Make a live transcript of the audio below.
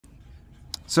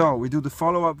So we do the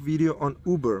follow-up video on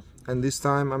Uber, and this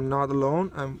time I'm not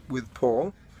alone, I'm with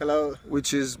Paul. Hello.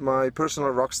 Which is my personal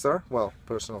rock star. Well,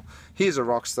 personal. He's a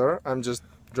rock star. I'm just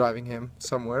driving him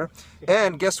somewhere.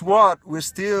 And guess what? We're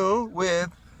still with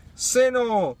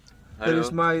Seno. That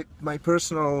is my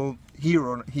personal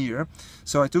hero here.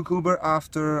 So I took Uber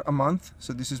after a month.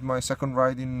 So this is my second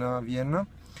ride in Vienna.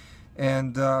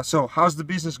 And so how's the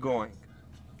business going?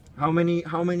 How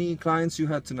many clients you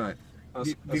had tonight?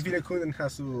 Wie viele Kunden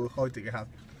hast du heute gehabt?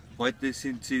 Heute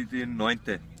sind Sie die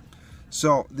 9.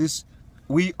 So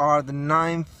we are the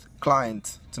 9th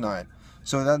client tonight.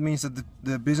 So that means that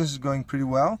the business is going pretty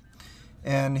well.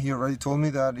 And he already told me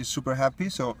that he's super happy.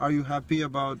 So are you happy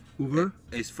about Uber?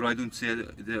 Es freut uns sehr,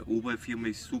 der Uber-Firma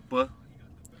ist super.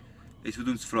 Es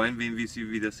würde uns freuen, wenn wir Sie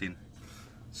wiedersehen.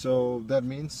 So that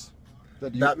means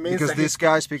that means because that this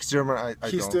guy speaks German, I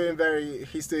he's don't.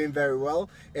 He's doing very well,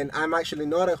 and I'm actually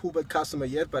not a Uber customer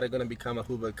yet, but I'm gonna become a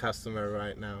Uber customer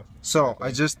right now. So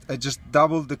I just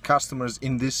doubled the customers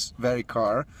in this very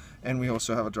car, and we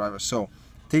also have a driver. So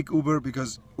take Uber,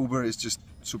 because Uber is just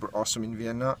super awesome in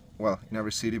Vienna. Well, in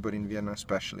every city, but in Vienna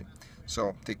especially.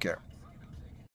 So take care.